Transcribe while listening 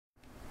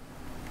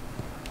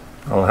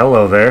Oh,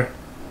 hello there.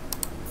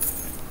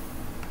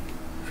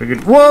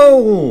 Figured.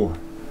 Whoa!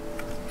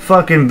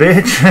 Fucking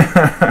bitch.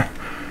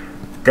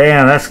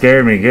 Damn, that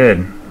scared me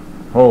good.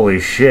 Holy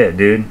shit,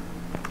 dude.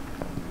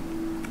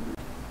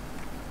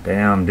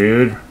 Damn,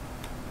 dude.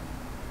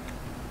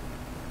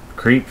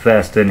 Creep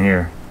fest in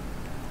here.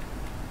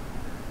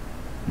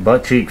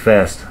 Butt cheek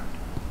fest.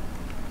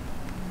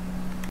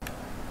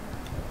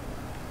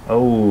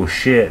 Oh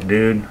shit,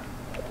 dude.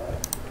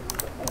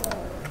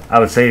 I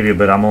would save you,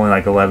 but I'm only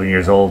like 11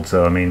 years old,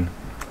 so I mean,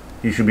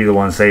 you should be the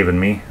one saving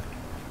me.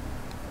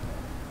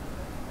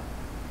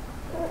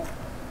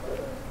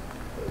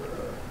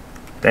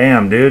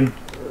 Damn, dude.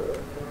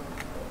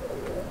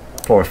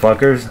 Poor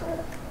fuckers.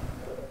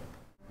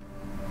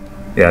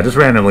 Yeah, I just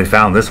randomly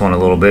found this one a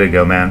little bit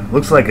ago, man.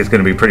 Looks like it's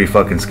gonna be pretty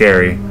fucking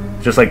scary.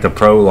 Just like the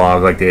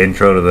prologue, like the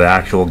intro to the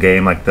actual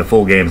game. Like the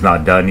full game's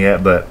not done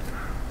yet, but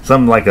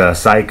something like a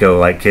psycho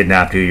like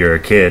kidnapped you. You're a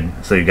kid,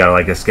 so you gotta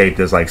like escape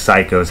this like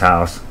psycho's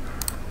house.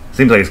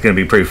 Seems like it's gonna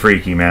be pretty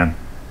freaky, man.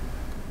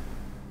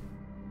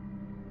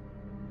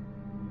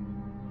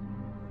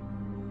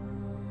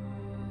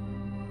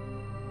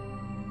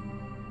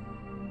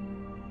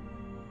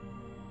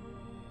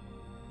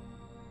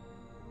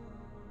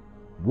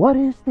 What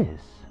is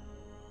this?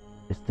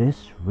 Is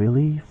this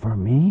really for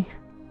me?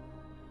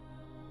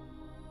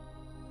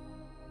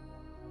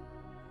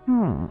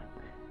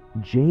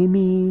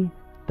 Jamie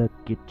the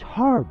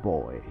Guitar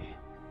Boy.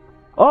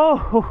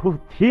 Oh,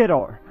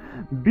 Theodore,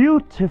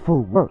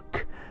 beautiful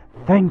work.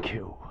 Thank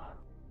you.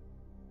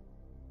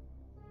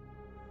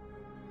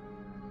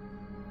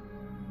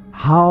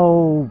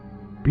 How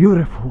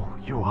beautiful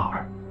you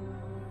are.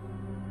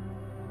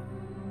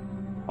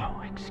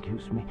 Oh,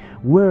 excuse me.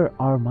 Where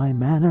are my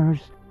manners?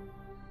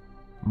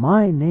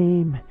 My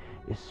name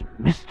is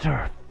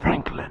Mr.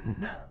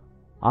 Franklin.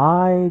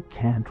 I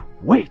can't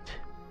wait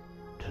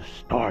to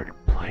start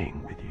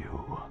playing with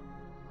you.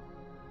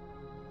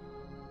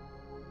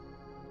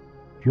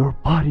 Your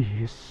body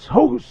is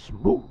so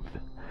smooth.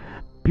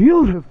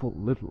 Beautiful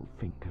little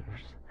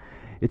fingers.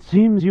 It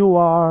seems you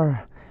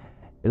are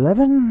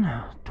 11,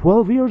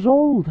 12 years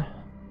old.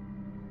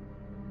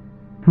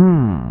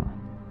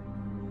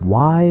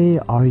 Why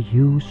are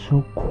you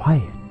so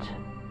quiet?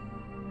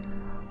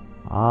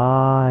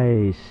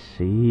 I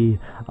see.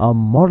 A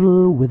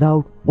model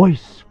without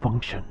voice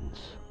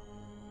functions.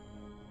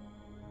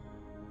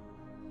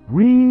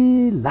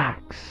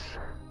 Relax.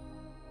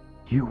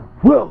 You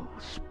will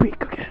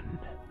speak again.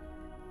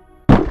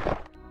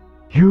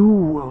 You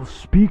will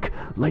speak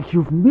like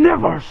you've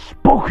never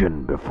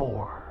spoken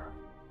before.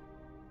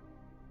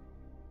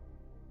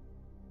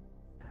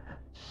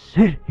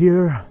 Sit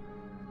here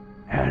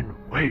and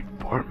wait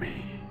for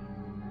me.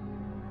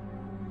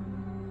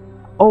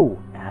 Oh,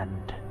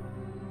 and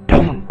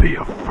don't be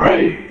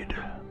afraid.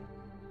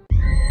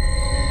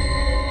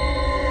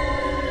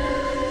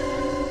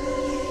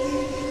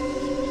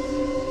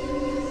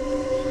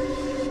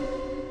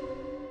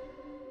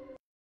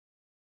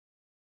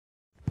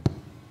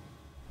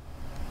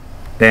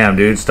 Damn,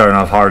 dude, starting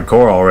off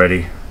hardcore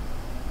already.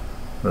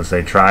 Let's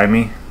say try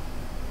me.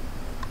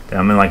 Damn,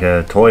 I'm in like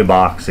a toy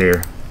box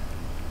here.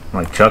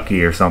 Like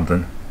Chucky or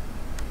something.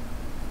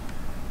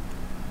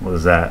 What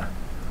is that?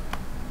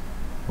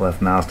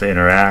 Left mouse to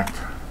interact.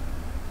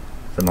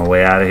 Is that my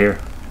way out of here?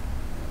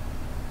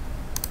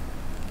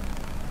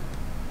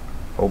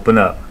 Open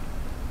up.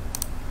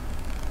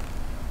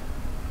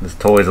 This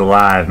toy's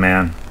alive,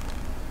 man.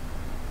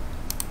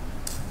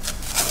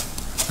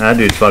 That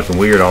dude's fucking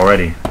weird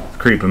already. It's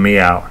creeping me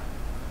out.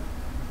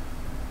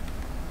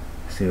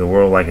 See the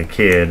world like a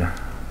kid.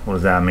 What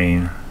does that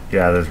mean?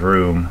 Get out of this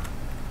room.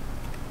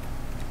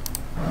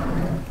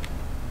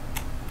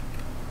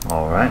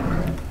 Alright.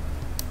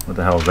 What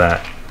the hell's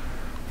that?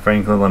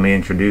 Franklin, let me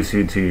introduce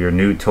you to your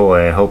new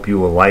toy. I hope you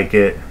will like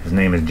it. His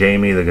name is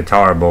Jamie the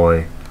Guitar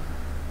Boy.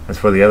 As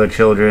for the other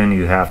children,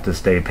 you have to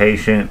stay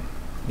patient.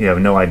 You have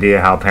no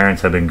idea how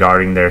parents have been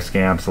guarding their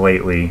scamps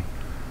lately.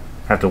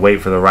 Have to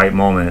wait for the right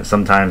moment.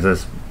 Sometimes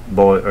this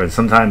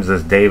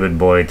David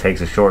boy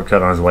takes a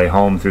shortcut on his way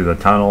home through the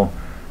tunnel.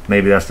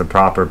 Maybe that's the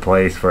proper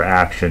place for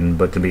action,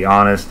 but to be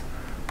honest,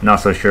 I'm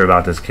not so sure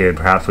about this kid.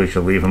 Perhaps we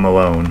should leave him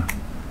alone.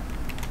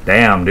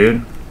 Damn,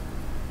 dude.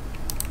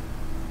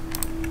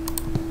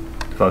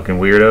 Fucking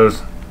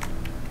weirdos.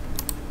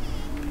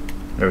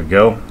 There we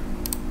go.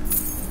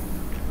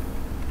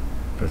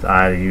 Press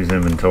I to use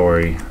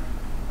inventory.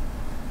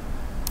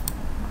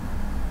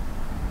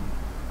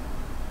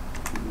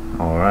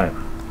 Alright.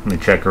 Let me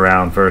check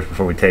around first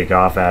before we take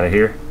off out of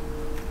here.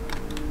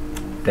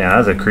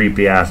 Damn, that's a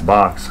creepy ass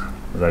box.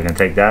 Was I gonna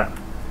take that?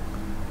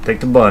 Take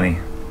the bunny.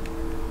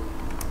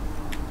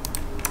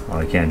 Oh,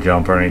 I can't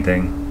jump or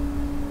anything.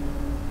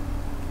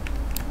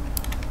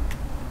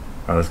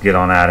 Alright, let's get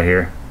on out of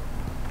here.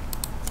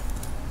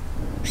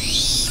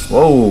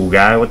 Whoa,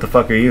 guy, what the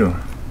fuck are you?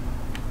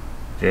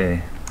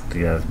 Jay, the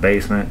guy's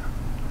basement.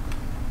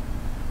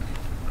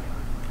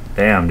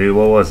 Damn, dude,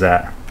 what was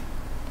that?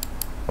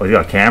 Oh, you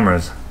got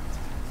cameras.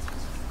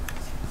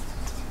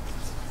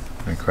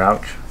 Can I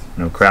crouch?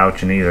 No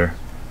crouching either.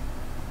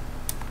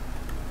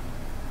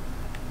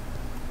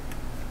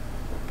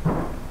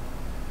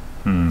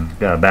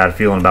 Got a bad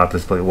feeling about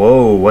this place.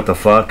 Whoa, what the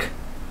fuck?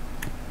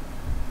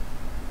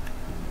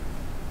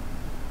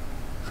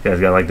 This guy's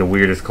got like the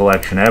weirdest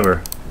collection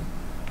ever.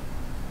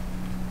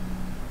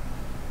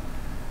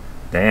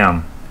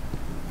 Damn.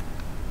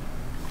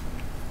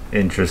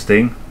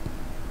 Interesting.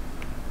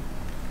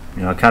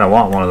 You know, I kind of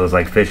want one of those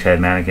like fish head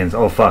mannequins.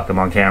 Oh fuck, I'm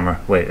on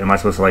camera. Wait, am I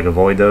supposed to like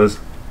avoid those?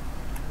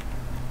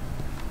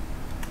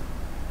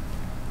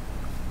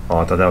 Oh,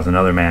 I thought that was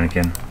another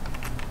mannequin.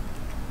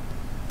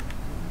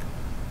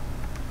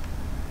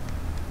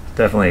 It's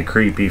definitely a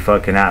creepy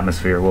fucking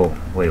atmosphere. Whoa,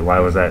 wait, why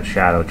was that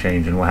shadow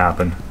changing? What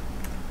happened?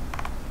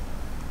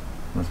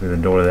 Must be the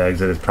door to the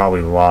exit is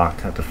probably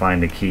locked. Have to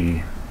find a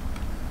key.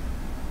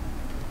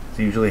 It's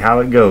usually how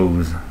it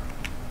goes.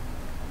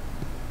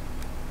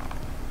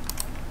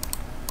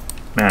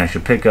 Man, I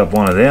should pick up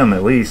one of them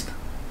at least.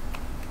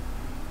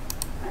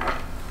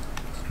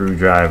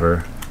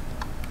 Screwdriver.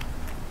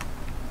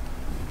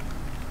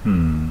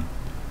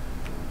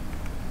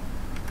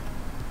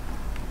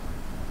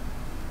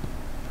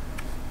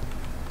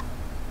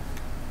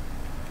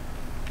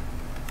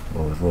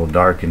 Oh, it's a little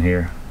dark in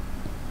here.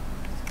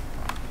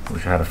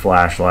 Wish I had a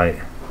flashlight.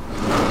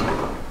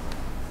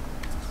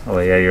 Oh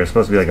yeah, you're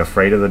supposed to be like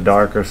afraid of the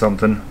dark or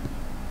something.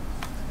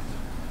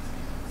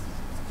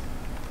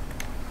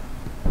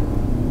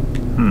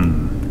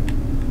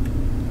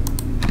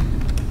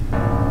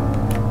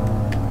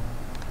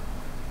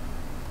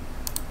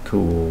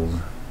 Tools.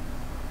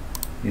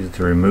 Use it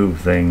to remove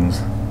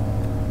things.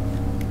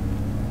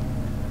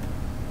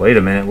 Wait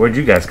a minute, where'd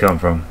you guys come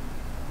from?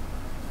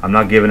 I'm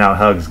not giving out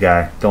hugs,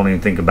 guy. Don't even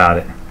think about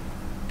it.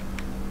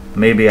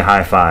 Maybe a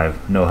high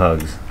five, no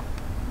hugs.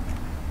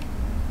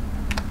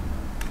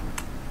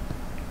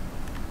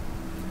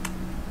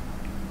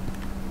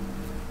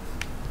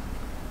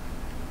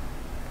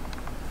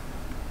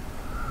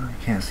 I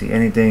can't see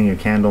anything. Your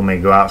candle may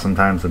go out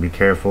sometimes, so be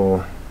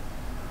careful.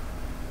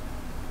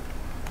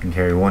 You can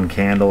carry one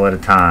candle at a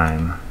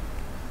time.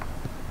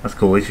 That's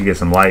cool, at least you get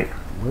some light.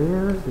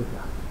 Where did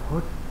I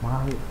put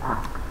my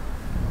axe?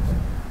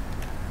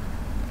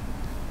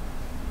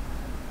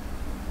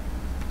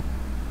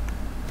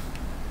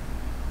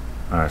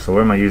 Alright, so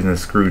where am I using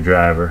this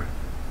screwdriver?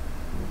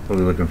 What are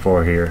we looking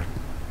for here?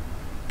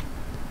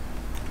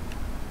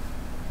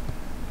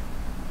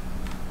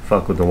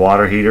 Fuck with the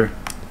water heater.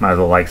 Might as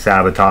well like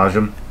sabotage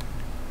him.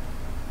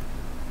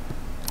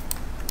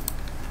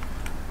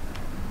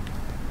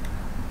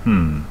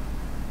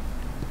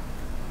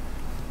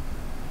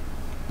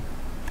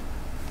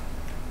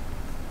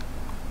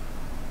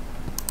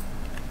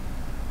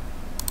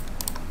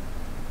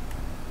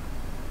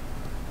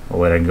 Oh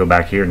wait, I can go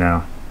back here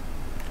now.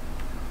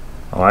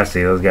 Oh, I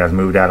see. Those guys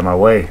moved out of my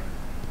way.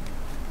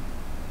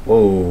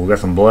 Whoa, we got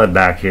some blood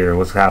back here.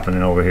 What's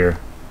happening over here?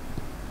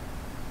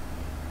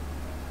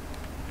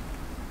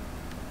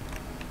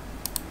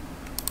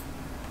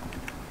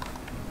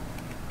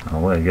 Oh,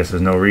 well, I guess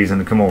there's no reason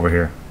to come over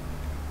here.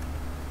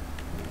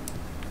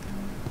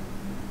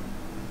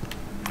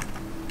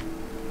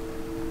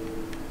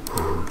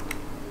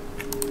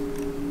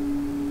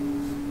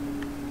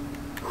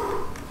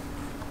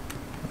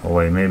 Oh,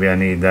 wait, maybe I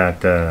need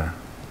that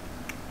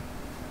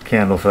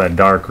candle for that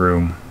dark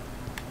room.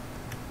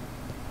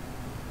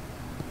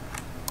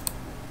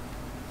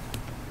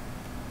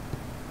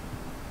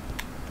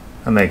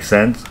 That makes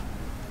sense.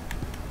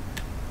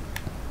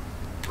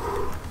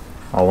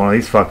 Oh, one of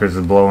these fuckers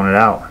is blowing it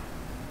out.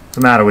 What's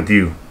the matter with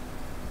you?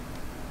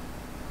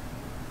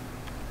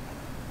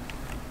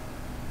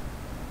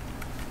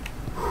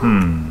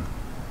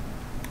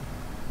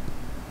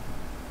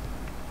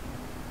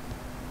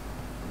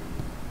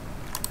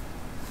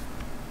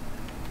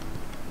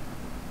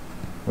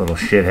 Little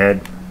shithead.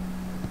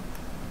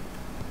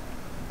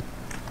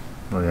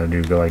 What do I gotta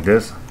do? Go like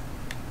this?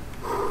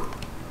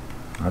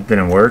 That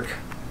didn't work.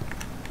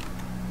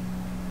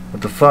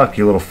 What the fuck,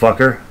 you little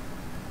fucker?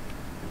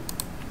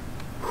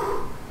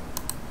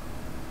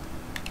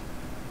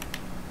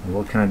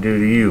 What can I do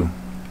to you?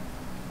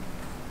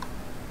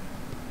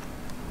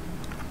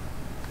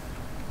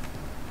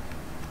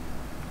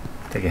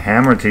 Take a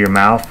hammer to your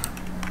mouth.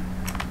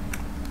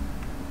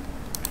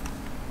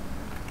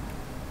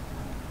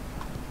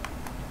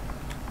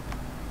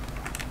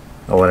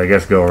 Oh, what, I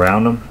guess go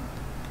around them?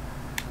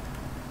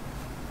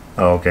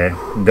 Oh, okay.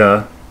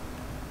 Duh.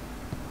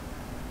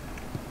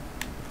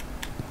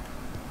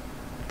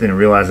 Didn't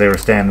realize they were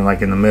standing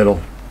like in the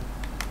middle.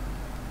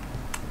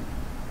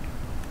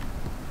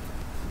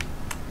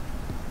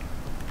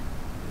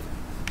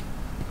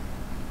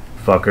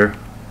 Fucker.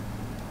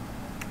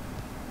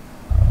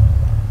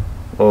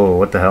 Oh,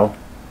 what the hell?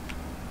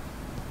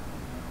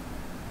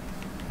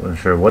 Wasn't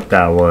sure what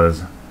that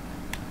was.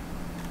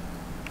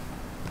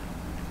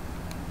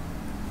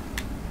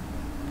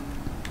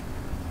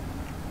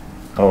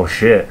 Oh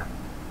shit.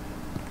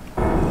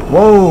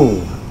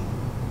 Whoa!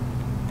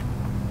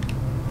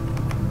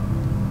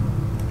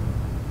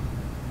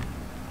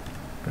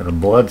 Got a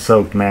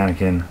blood-soaked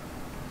mannequin.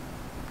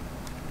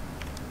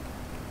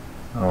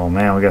 Oh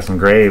man, we got some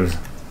graves.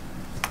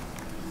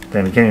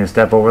 Damn, you can't even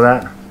step over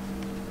that?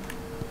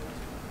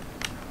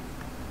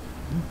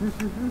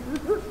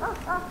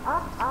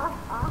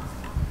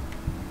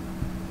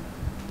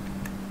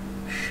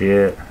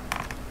 Shit.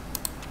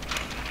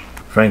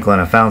 Franklin,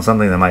 I found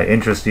something that might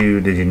interest you.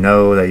 Did you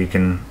know that you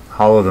can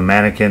hollow the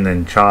mannequin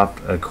and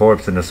chop a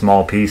corpse into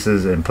small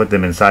pieces and put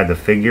them inside the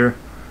figure?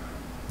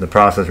 The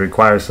process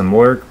requires some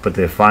work, but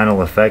the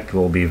final effect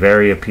will be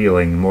very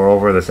appealing.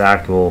 Moreover, this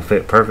act will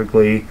fit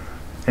perfectly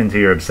into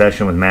your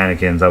obsession with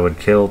mannequins. I would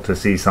kill to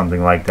see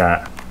something like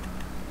that.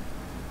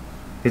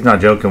 He's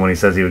not joking when he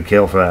says he would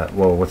kill for that.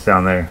 Whoa, what's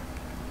down there?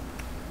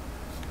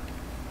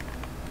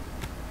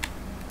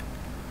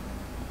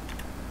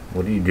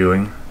 What are you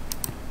doing?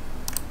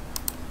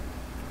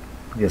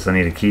 Guess I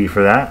need a key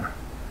for that.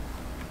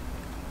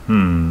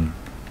 Dude,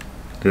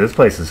 this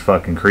place is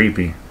fucking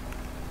creepy.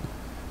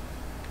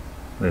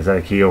 Is that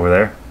a key over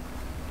there?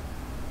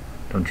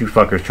 Don't you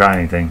fuckers try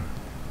anything.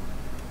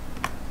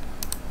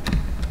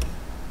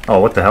 Oh,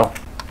 what the hell?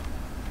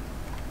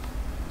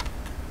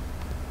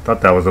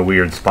 Thought that was a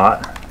weird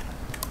spot.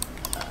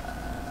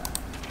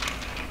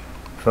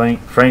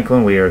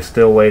 Franklin, we are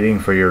still waiting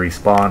for your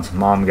response.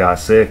 Mom got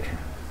sick,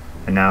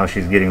 and now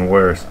she's getting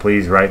worse.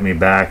 Please write me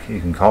back. You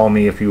can call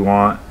me if you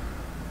want.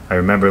 I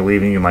remember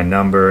leaving you my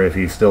number. If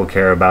you still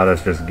care about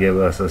us, just give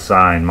us a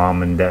sign.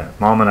 Mom and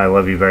I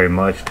love you very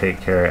much.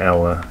 Take care,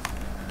 Ella.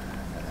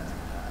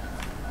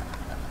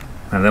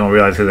 And then I'll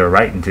realize who they're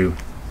writing to.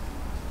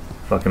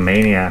 Fucking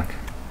maniac.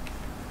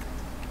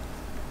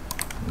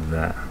 What is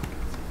that?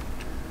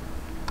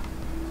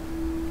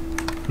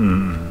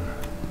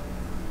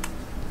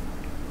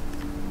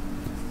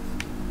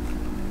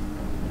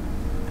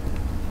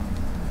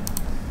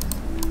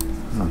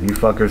 Oh, you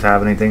fuckers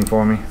have anything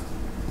for me?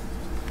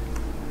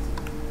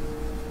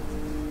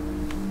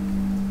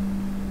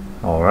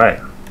 Alright.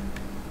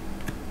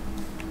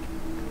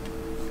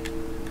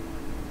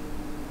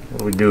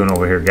 What are we doing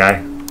over here,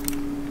 guy?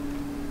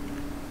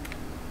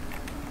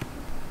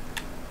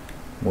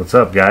 What's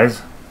up, guys?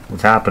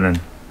 What's happening?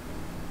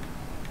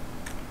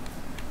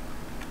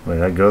 Wait,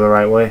 did I go the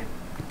right way?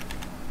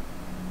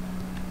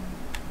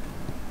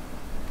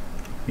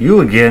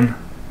 You again?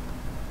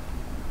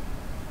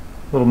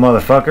 Little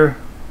motherfucker.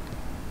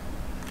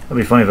 That'd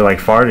be funny if it like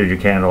farted your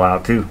candle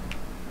out too.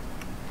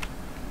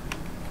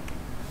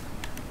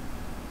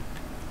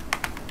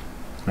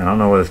 I don't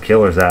know where this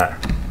killer's at.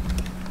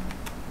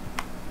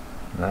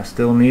 I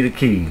still need a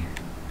key.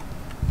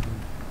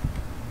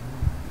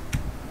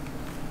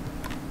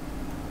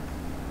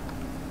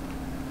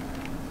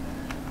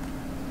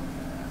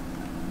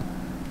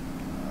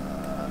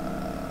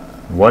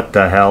 What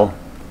the hell?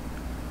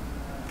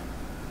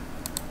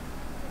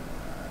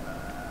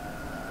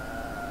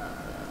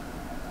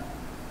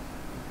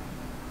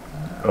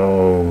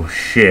 Oh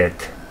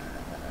shit.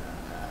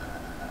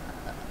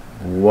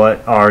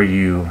 What are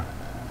you?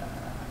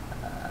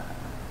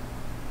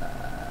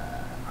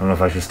 I don't know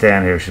if I should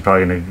stand here. She's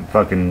probably gonna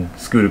fucking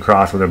scoot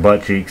across with her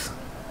butt cheeks.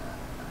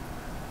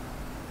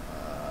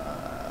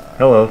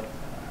 Hello.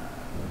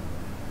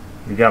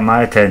 You got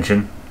my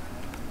attention.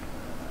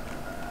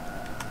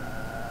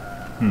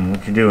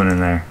 What you doing in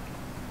there?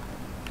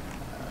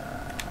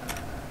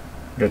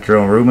 Got your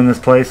own room in this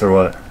place or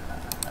what?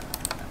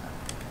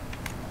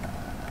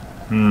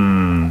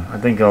 I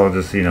think I'll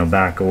just,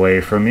 back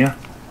away from you.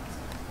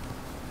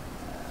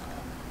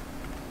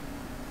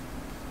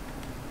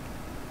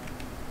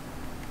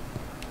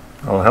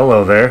 Oh,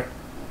 hello there.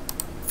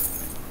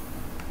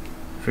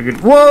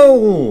 Figured.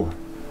 Whoa!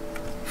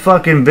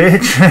 Fucking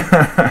bitch.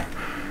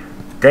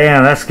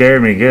 Damn, that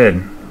scared me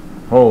good.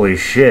 Holy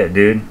shit,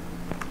 dude.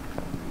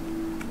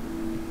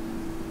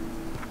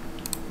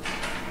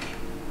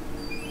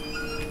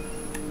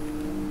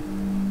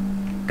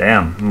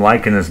 Damn, I'm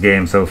liking this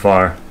game so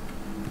far.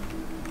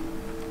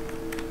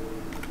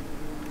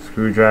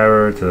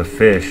 Screwdriver to the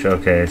fish.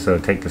 Okay, so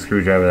take the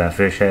screwdriver to that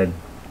fish head.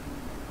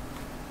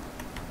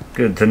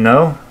 Good to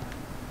know.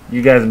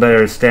 You guys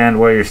better stand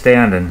where you're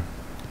standing.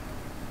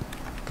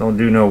 Don't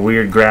do no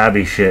weird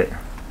grabby shit.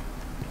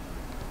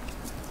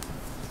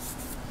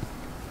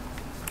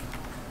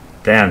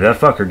 Damn, that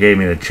fucker gave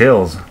me the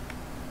chills. What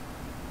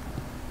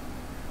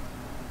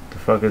the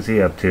fuck is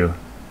he up to?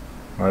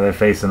 Why are they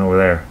facing over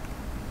there?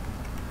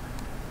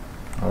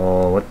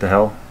 Oh, what the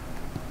hell?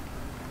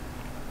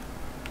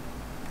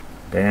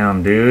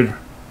 Damn, dude.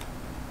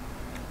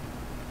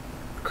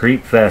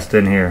 Creep fest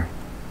in here.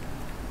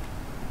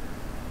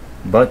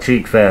 Butt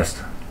cheek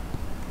fest.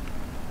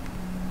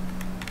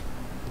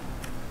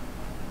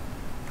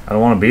 I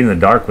don't want to be in the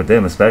dark with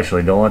them,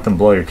 especially. Don't let them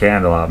blow your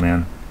candle out,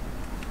 man.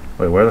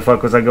 Wait, where the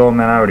fuck was I going,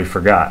 man? I already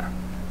forgot.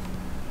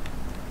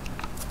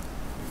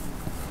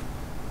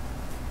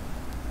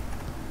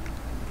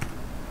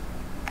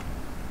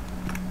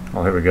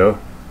 Oh, here we go.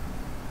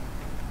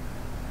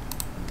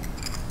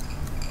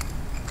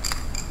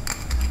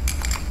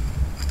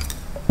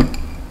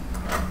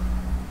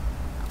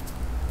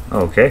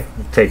 Okay,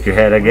 take your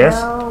head, I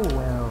guess. Well,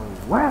 well,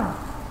 well.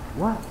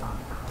 What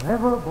a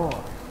clever boy.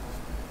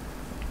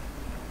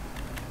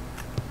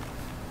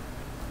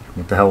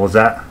 What the hell was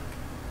that?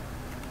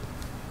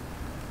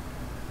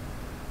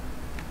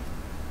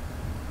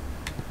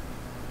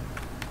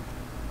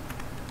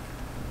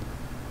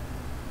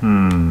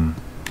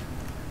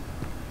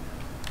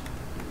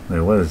 Wait,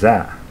 what is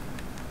that?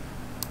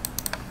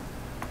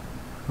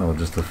 Oh,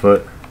 just a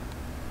foot.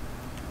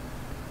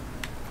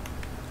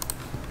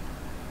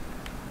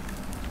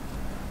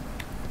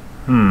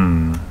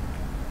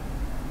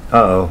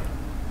 Uh-oh.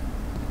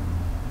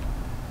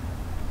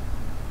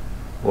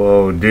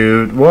 Whoa,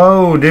 dude.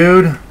 Whoa,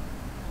 dude.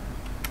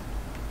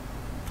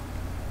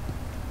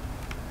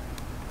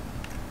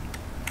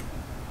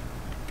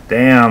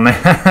 Damn,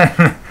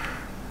 man.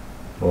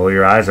 Well,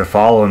 your eyes are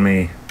following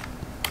me.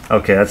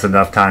 Okay, that's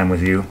enough time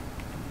with you.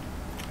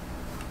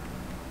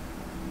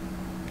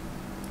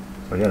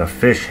 So I got a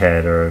fish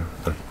head or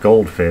a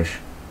goldfish.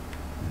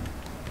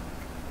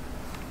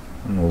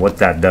 I don't know what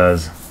that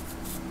does.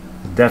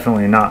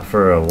 Definitely not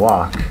for a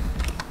lock.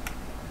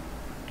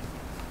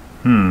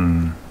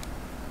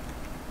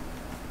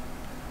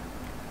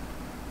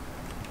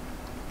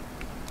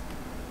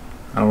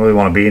 I don't really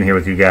want to be in here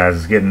with you guys.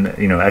 It's getting,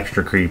 you know,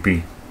 extra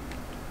creepy.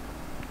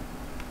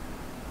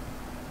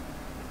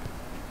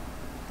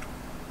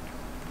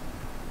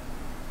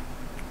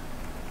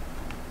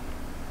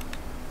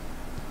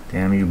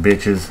 Damn you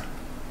bitches.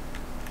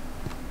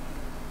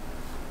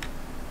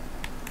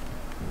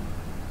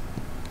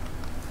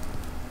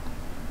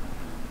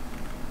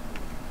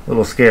 A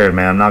little scared,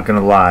 man, I'm not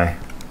gonna lie.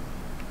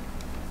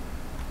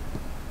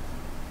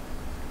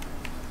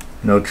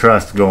 No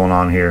trust going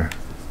on here.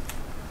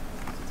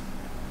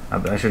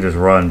 I should just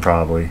run,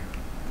 probably.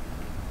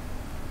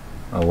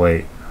 Oh,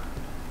 wait.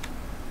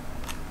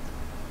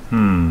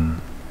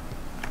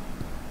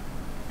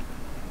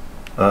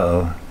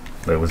 Uh-oh.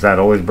 Wait, was that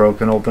always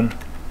broken open?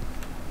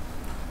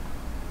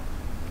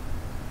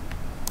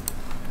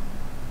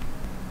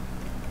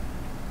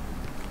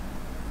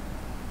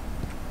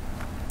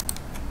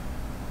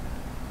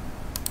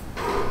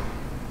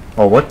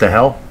 Oh, what the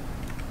hell?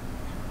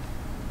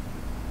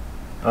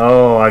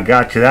 Oh, I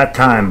got you that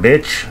time,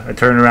 bitch. I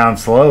turned around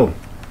slow.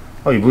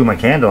 Oh, you blew my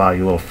candle out,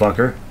 you little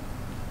fucker.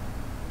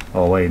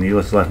 Oh, wait, and you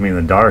just left me in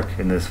the dark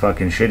in this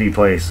fucking shitty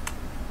place.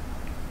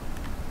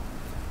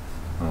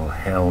 Oh,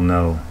 hell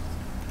no.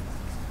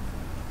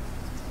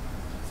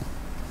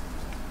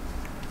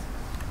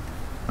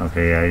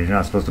 Okay, yeah, you're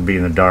not supposed to be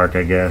in the dark,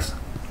 I guess.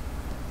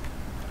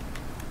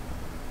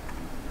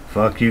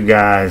 Fuck you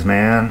guys,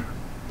 man.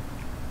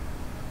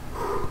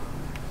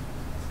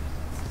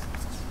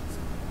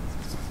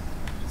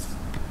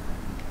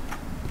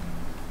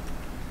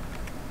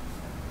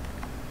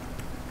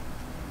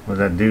 What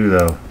does that do,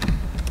 though?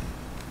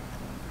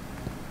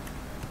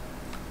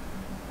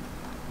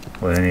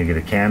 Well, then you get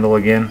a candle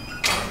again.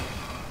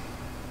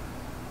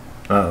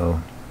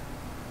 Uh-oh.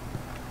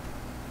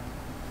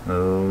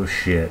 Oh,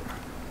 shit.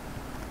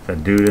 Is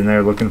that dude in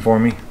there looking for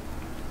me?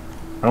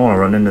 I don't want to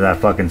run into that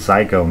fucking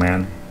psycho,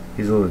 man.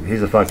 He's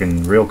a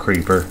fucking real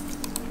creeper.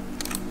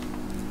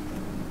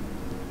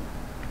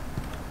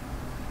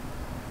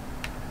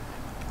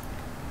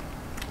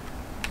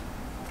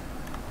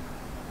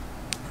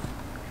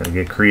 Gotta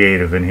get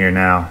creative in here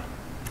now.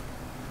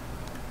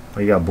 Oh,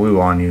 you got blue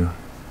on you.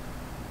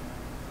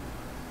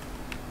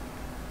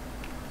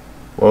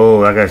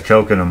 Whoa, that guy's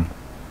choking him.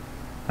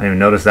 I didn't even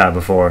notice that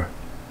before.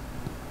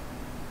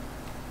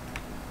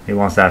 He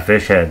wants that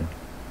fish head.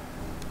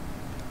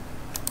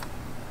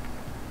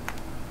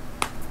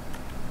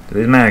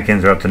 These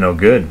mannequins are up to no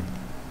good.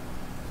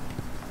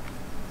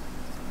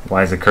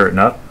 Why is the curtain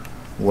up?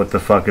 What the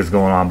fuck is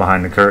going on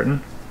behind the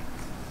curtain?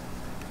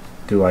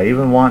 Do I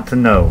even want to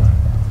know?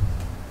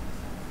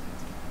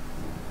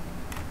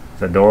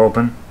 Is that door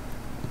open?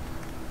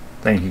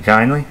 Thank you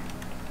kindly.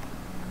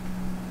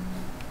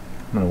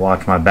 I'm gonna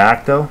watch my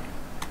back though.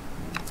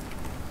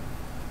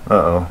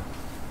 Uh-oh.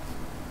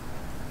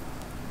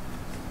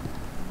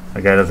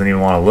 That guy doesn't even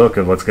want to look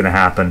at what's gonna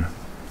happen.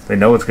 They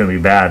know it's gonna be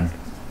bad.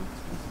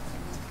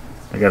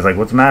 That guy's like,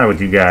 what's the matter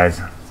with you guys?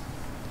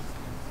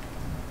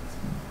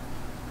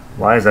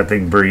 Why is that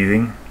thing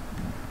breathing?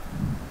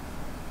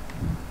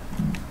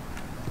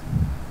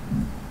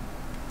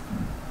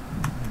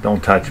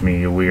 Don't touch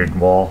me, you weird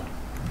wall.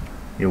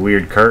 You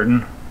weird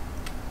curtain.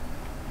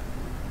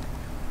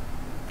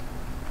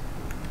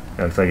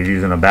 Looks like he's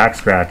using a back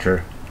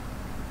scratcher.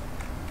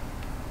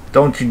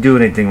 Don't you do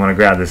anything when I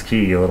grab this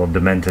key, you little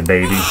demented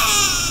baby.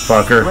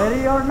 Fucker.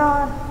 Ready or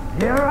not,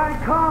 here I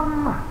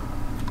come.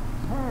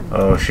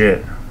 Oh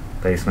shit.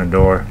 Basement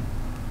door.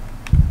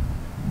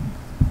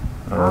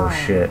 Oh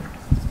shit.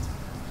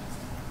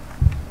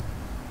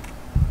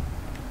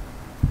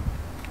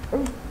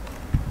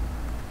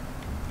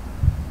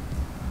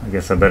 I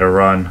guess I better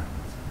run.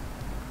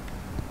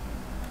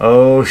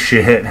 Oh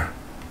shit.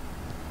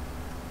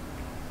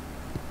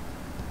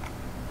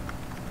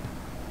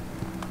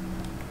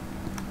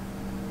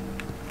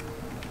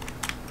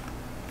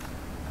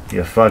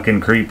 You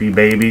fucking creepy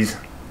babies.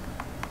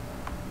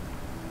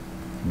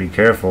 Be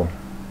careful.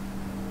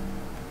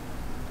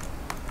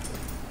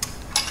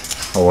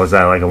 Oh, was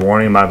that like a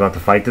warning? Am I about to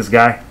fight this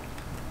guy?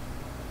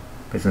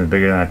 This is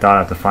bigger than I thought. I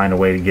have to find a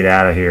way to get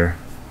out of here.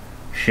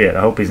 Shit,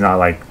 I hope he's not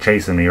like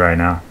chasing me right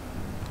now.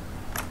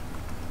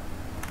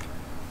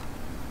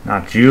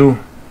 Not you.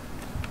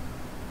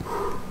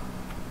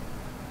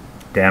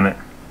 Damn it.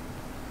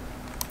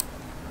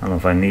 I don't know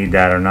if I need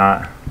that or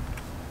not.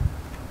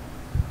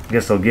 I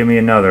guess they'll give me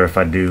another if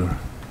I do.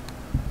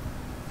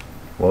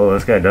 Whoa,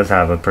 this guy does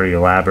have a pretty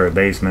elaborate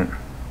basement.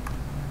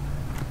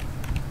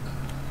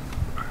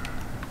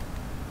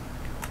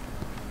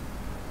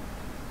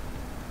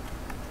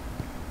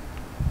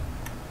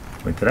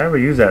 Wait, did I ever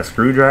use that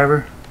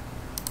screwdriver?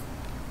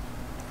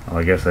 Oh,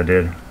 I guess I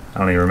did. I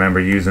don't even remember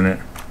using it.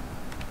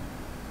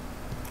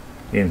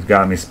 Game's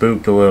got me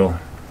spooked a little.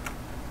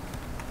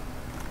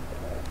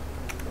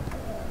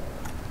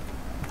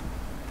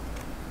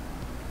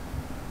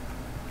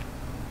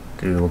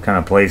 Dude, what kind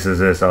of place is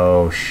this?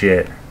 Oh,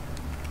 shit.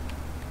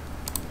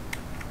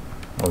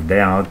 Oh,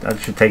 damn. I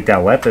should take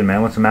that weapon,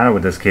 man. What's the matter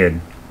with this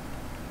kid?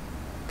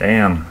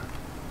 Damn.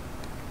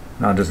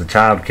 Not just a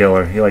child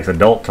killer. He likes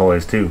adult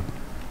toys, too.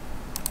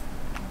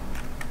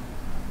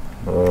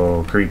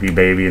 Oh, creepy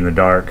baby in the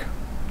dark.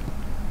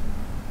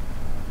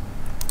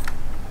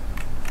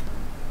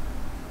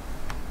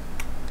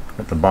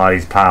 Got the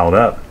bodies piled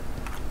up.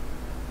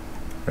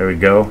 There we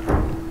go.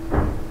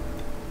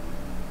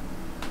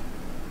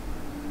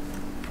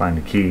 Find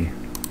a key.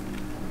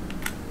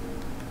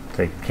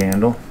 Take a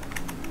candle.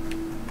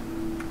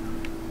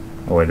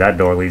 Oh wait, that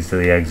door leads to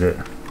the exit.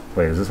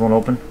 Wait, is this one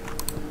open?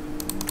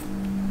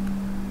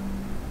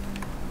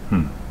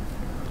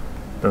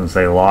 Doesn't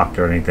say locked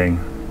or anything.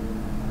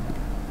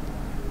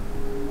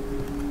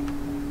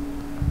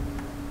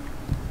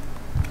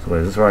 So wait,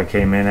 is this where I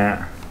came in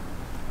at?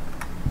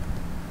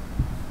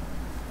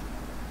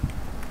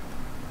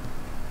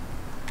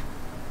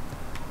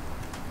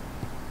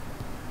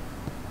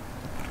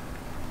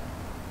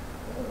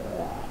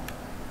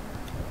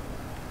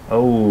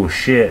 Oh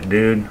shit,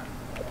 dude.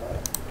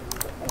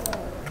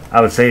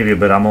 I would save you,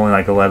 but I'm only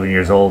like 11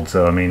 years old,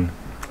 so I mean,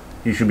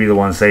 you should be the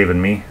one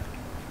saving me.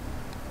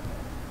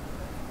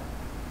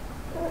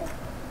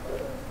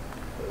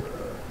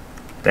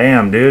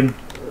 Damn, dude.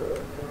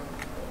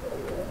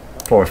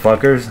 Poor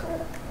fuckers.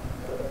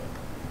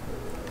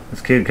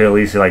 This kid could at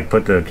least like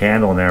put the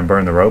candle in there and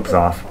burn the ropes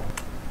off.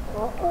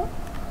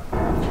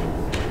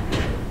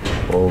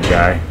 Old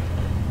guy.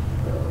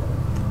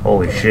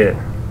 Holy shit.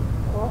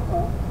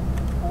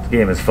 This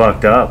game is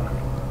fucked up.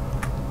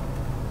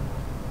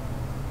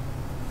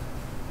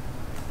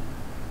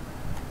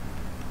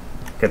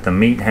 Get the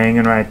meat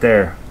hanging right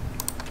there.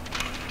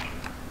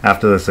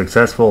 After the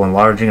successful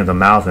enlarging of the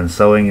mouth and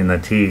sewing in the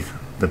teeth,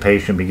 the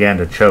patient began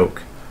to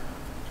choke.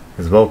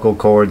 His vocal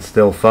cords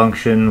still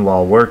function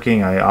while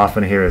working. I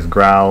often hear his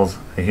growls.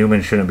 A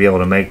human shouldn't be able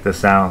to make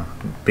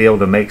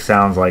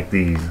sounds like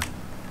these.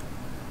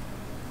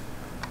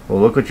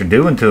 Well, look what you're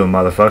doing to him,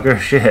 motherfucker.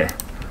 Shit.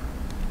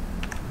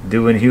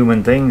 Do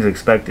inhuman things,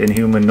 expect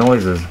inhuman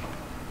noises.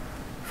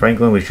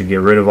 Franklin, we should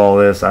get rid of all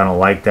this. I don't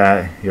like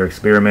that. Your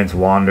experiments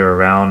wander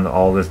around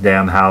all this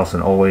damn house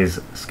and always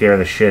scare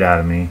the shit out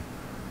of me.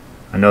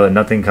 I know that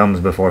nothing comes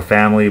before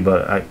family,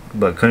 but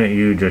couldn't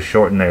you just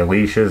shorten their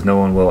leashes? No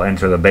one will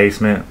enter the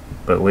basement,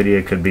 but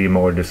Lydia could be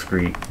more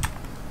discreet.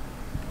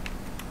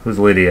 Who's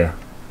Lydia?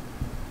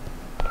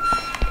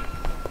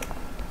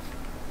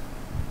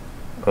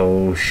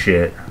 Oh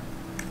shit.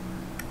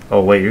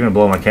 Oh wait, you're gonna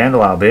blow my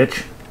candle out,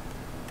 bitch.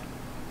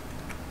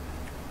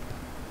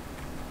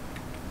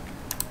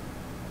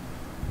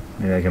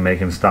 Maybe I can make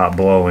him stop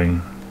blowing.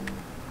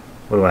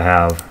 What do I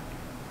have?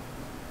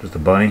 Just a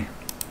bunny?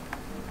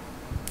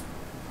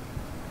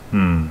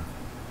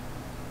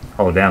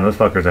 Oh damn, those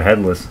fuckers are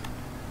headless.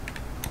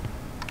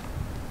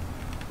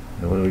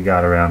 What do we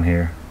got around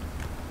here?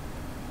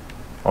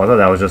 Oh, I thought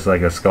that was just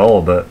like a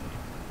skull, but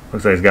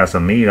looks like it's got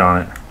some meat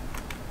on it.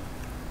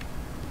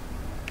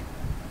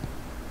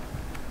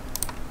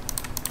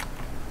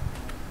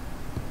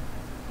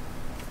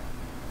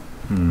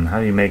 How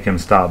do you make him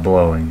stop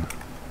blowing?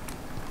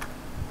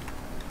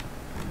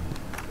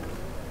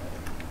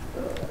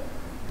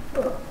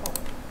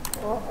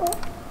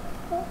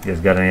 You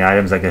guys got any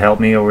items that could help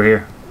me over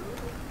here?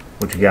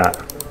 What you got?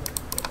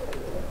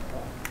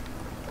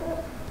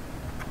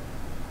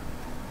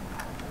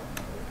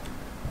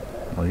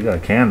 Oh, you got a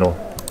candle.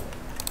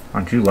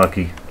 Aren't you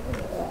lucky?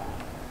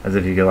 As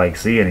if you could like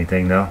see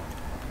anything though.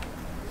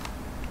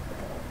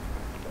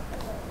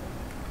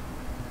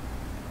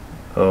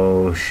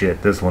 Oh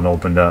shit, this one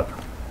opened up.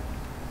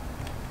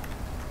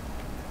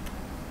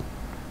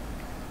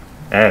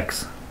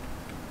 X.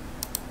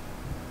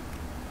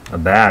 A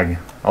bag.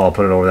 Oh, I'll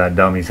put it over that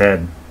dummy's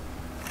head.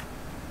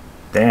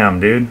 Damn,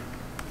 dude.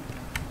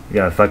 You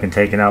got fucking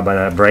taken out by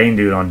that brain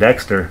dude on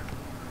Dexter.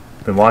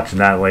 Been watching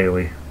that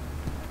lately.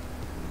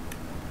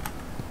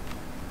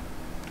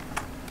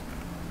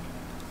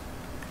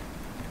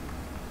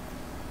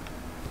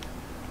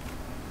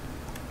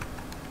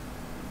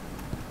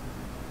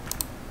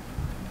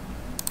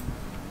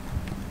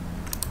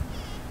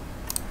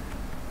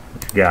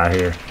 What you got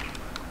here?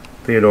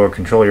 Theodore,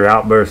 control your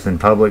outbursts in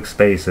public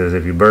spaces.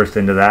 If you burst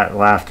into that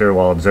laughter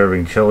while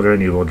observing children,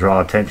 you will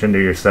draw attention to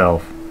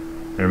yourself.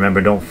 And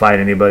remember, don't fight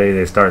anybody.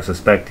 They start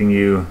suspecting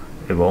you.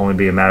 It will only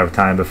be a matter of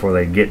time before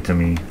they get to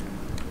me.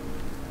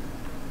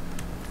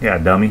 Yeah,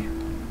 dummy.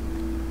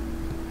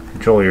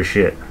 Control your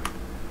shit.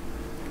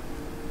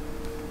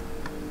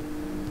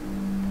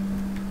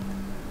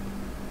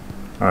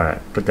 Alright,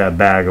 put that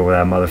bag over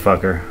that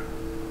motherfucker.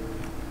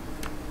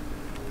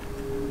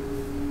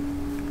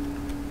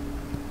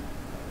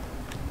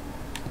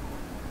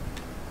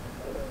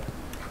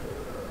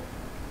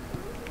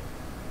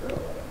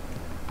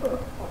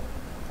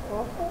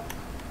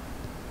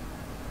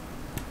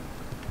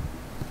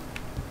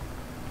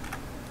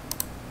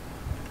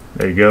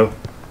 There you go.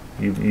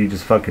 You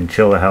just fucking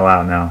chill the hell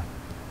out now.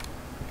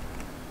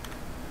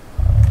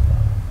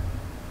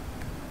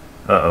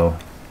 Uh-oh.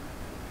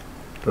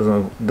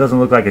 Doesn't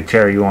look like a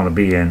chair you want to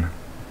be in.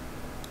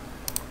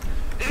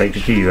 Take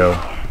the key though.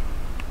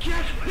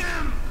 Get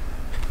him!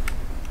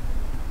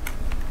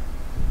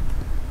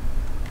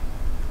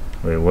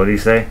 Wait, what did he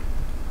say?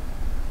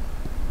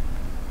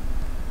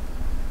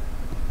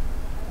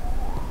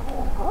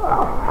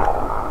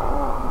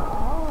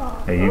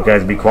 Hey, you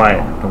guys be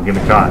quiet. Don't get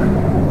me caught.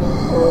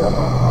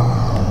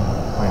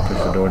 Let me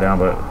push the door down,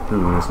 but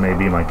ooh, this may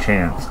be my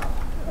chance.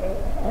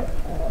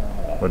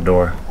 What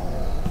door?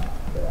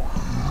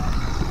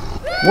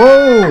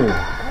 Whoa!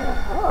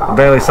 I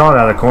barely saw it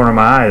out of the corner of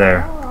my eye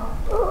there.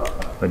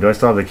 Wait, do I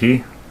still have the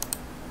key?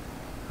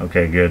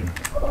 Okay, good.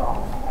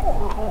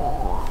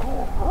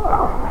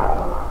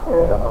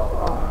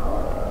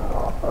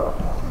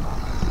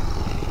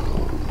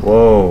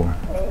 Whoa.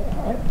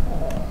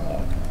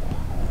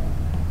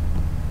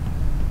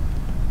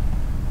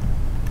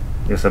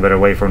 Guess I better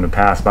wait for him to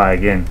pass by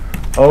again.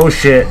 Oh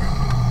shit!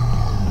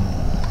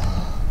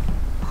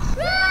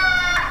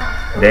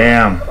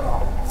 Damn.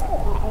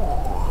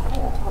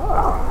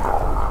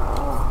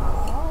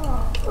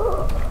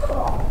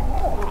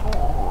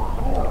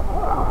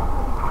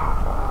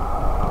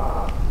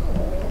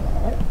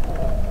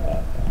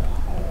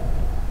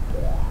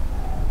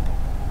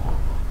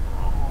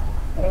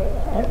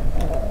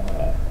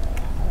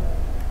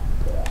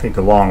 Take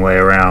the long way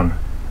around.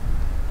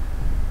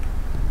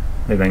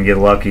 Maybe I can get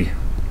lucky.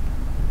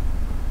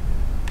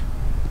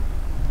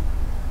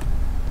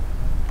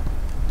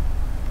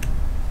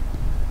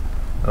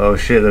 Oh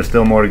shit, there's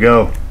still more to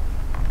go.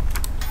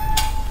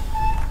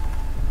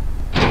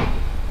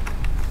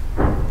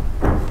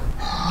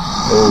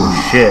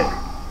 Oh shit.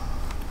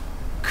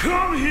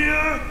 Come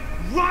here,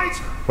 right?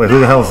 Wait,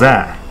 who the hell's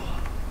that?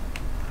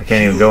 I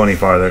can't even go any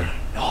farther.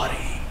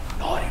 Naughty,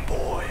 naughty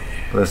boy.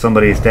 But there's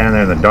somebody standing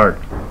there in the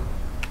dark.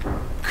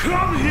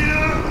 Come here.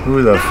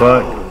 Who the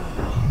fuck?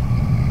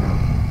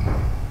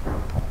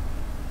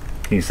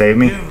 Can you save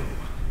me?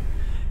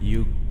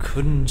 You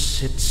couldn't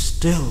sit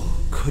still,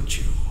 could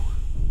you?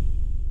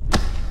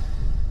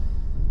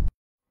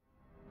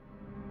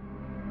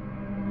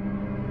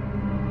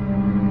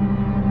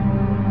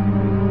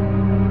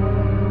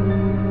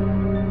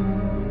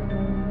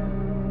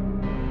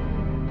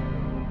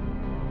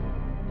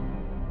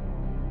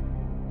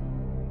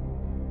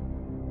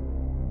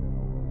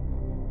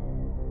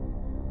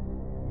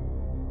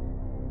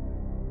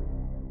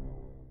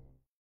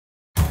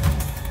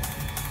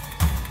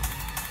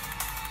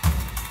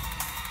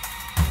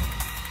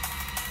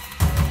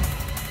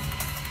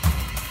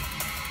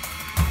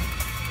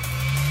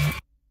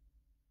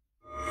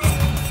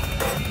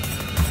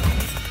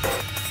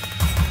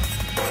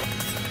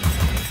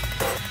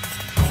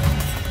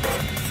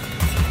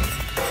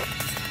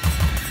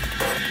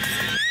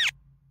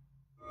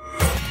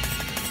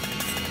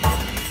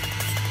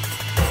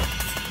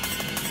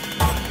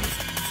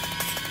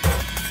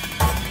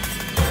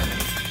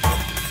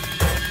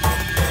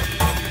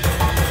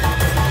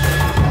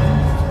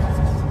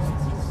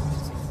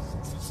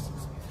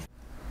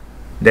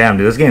 Damn,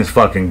 dude, this game's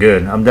fucking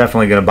good. I'm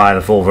definitely gonna buy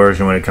the full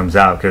version when it comes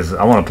out because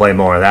I want to play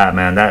more of that,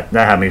 man. That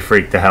had me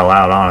freaked the hell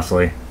out,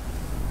 honestly.